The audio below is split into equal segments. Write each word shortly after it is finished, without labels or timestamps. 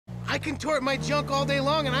I contort my junk all day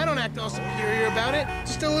long and I don't act all superior about it.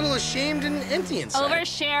 Just a little ashamed and empty inside.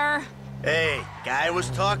 Overshare. Hey, guy was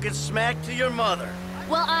talking smack to your mother.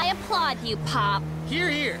 Well, I applaud you, Pop. Here,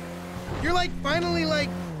 here. You're like finally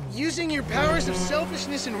using your powers of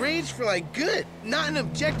selfishness and rage for good. Not an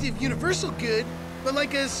objective universal good, but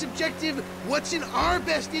like a subjective what's in our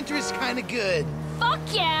best interest kind of good. Fuck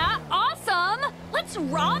yeah! Awesome! Let's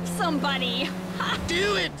rob somebody!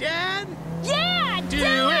 Do it, Dad! Yeah! Do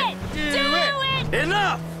it! Do it!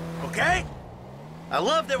 Enough, okay? I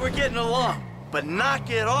love that we're getting along, but knock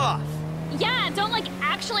it off. Yeah, don't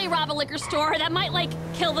actually rob a liquor store. That might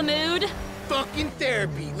kill the mood. Fucking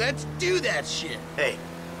therapy. Let's do that shit. Hey,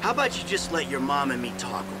 how about you just let your mom and me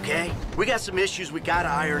talk, okay? We got some issues we gotta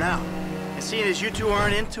iron out. And seeing as you two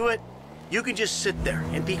aren't into it, you can just sit there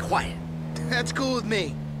and be quiet. That's cool with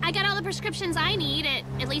me. I got all the prescriptions I need,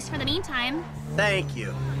 at least for the meantime. Thank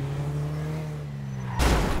you.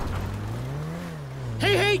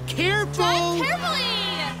 Hey, careful! Drive carefully!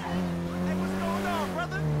 Hey, what's going on,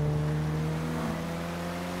 brother?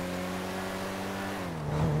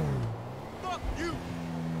 Fuck you!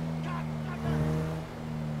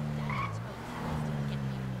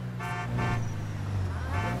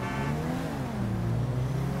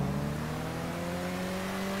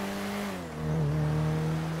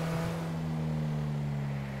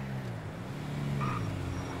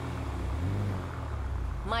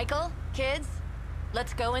 Michael, kids,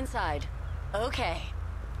 let's go inside. Okay.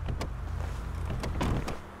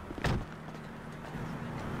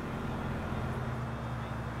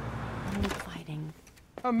 No fighting.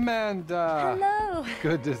 Amanda! Hello!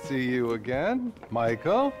 Good to see you again.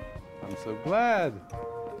 Michael, I'm so glad.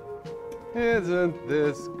 Isn't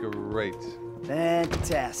this great?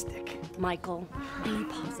 Fantastic. Michael, be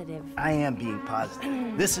positive. I am being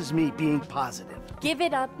positive. This is me being positive. Give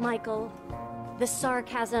it up, Michael. The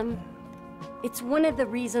sarcasm, it's one of the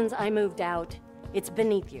reasons I moved out. It's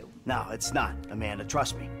beneath you. No, it's not, Amanda.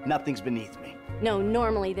 Trust me. Nothing's beneath me. No,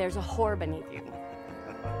 normally there's a whore beneath you.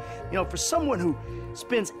 You know, for someone who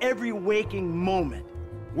spends every waking moment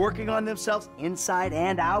working on themselves inside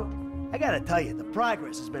and out, I gotta tell you, the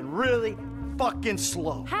progress has been really fucking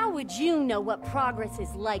slow. How would you know what progress is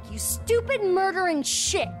like, you stupid murdering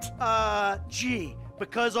shit? Gee,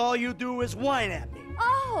 because all you do is whine at me.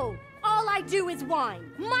 Oh! All I do is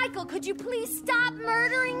whine. Michael, could you please stop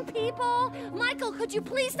murdering people? Michael, could you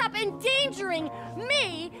please stop endangering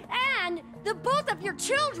me and the both of your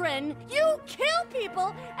children? You kill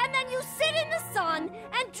people and then you sit in the sun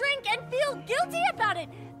and drink and feel guilty about it.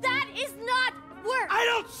 That is not work. I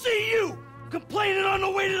don't see you complaining on the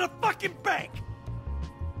way to the fucking bank.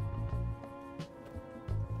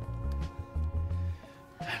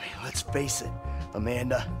 I mean, let's face it,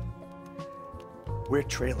 Amanda. We're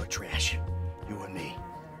trailer trash, you and me.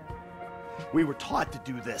 We were taught to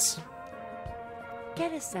do this.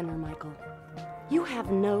 Get a center, Michael. You have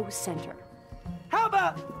no center. How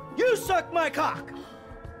about you suck my cock?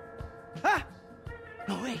 Huh?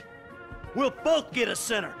 No, wait. We'll both get a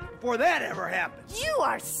center before that ever happens. You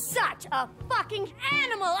are such a fucking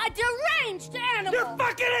animal, a deranged animal. You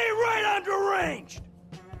fucking ain't right on deranged.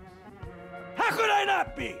 How could I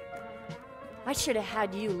not be? I should have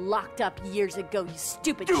had you locked up years ago, you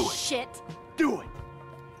stupid shit. Do it.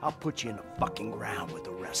 I'll put you in the fucking ground with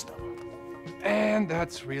the rest of them. And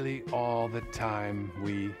that's really all the time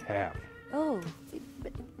we have. Oh,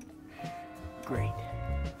 but... Great.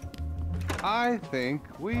 I think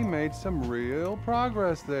we made some real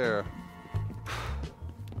progress there.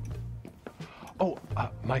 Oh,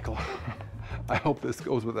 Michael, I hope this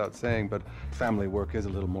goes without saying, but family work is a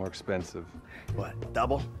little more expensive. What,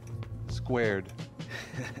 double? Squared.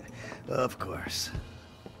 Of course.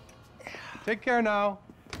 Take care now.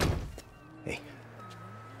 Hey,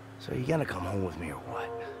 so you gonna come home with me or what?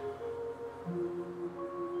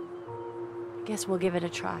 Guess we'll give it a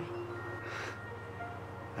try.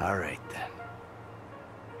 All right, then.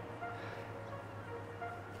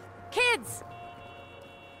 Kids!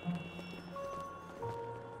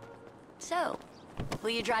 So, will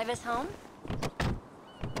you drive us home?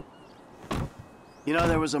 You know,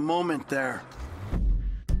 there was a moment there.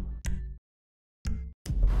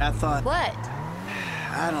 I thought... What?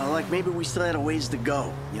 I don't know, maybe we still had a ways to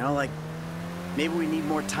go. You know, maybe we need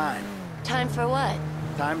more time. Time for what?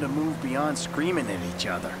 Time to move beyond screaming at each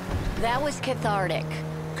other. That was cathartic.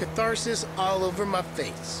 Catharsis all over my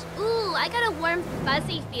face. Ooh, I got a warm,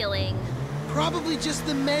 fuzzy feeling. Probably just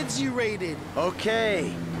the meds you raided.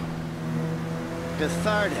 Okay.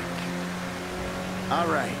 Cathartic. All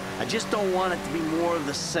right. I just don't want it to be more of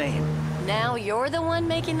the same. Now you're the one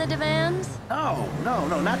making the demands? No,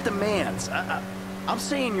 not demands. I'm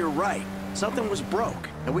saying you're right. Something was broke,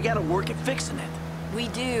 and we gotta work at fixing it. We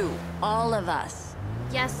do. All of us.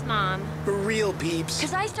 Yes, Mom. For real, peeps.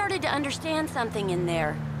 Because I started to understand something in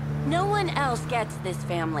there. No one else gets this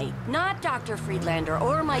family. Not Dr. Friedlander,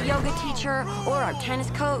 or my yoga teacher, or our tennis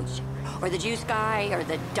coach, or the juice guy, or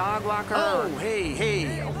the dog walker. Oh,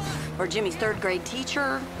 hey. Or Jimmy's third grade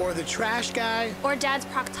teacher. Or the trash guy. Or Dad's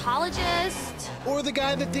proctologist. Or the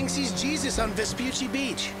guy that thinks he's Jesus on Vespucci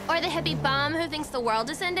Beach. Or the hippie bum who thinks the world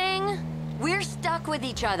is ending. We're stuck with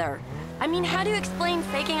each other. I mean, how do you explain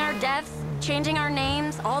faking our deaths, changing our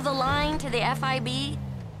names, all the lying to the FIB?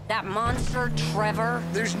 That monster, Trevor?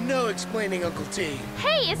 There's no explaining Uncle T.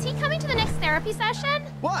 Hey, is he coming to the next therapy session?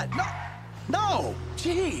 What? No!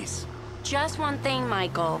 Jeez! Just one thing,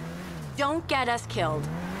 Michael. Don't get us killed.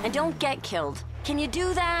 And don't get killed. Can you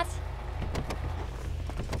do that?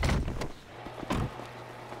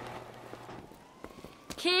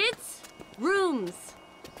 Kids, rooms.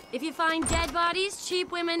 If you find dead bodies,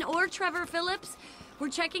 cheap women, or Trevor Phillips, we're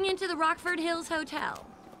checking into the Rockford Hills Hotel.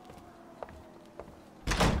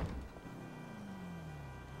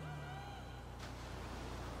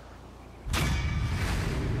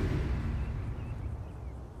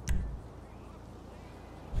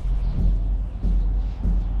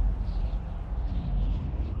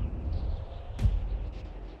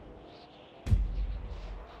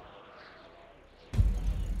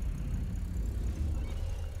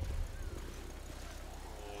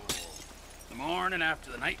 Morning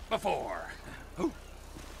after the night before. Ooh,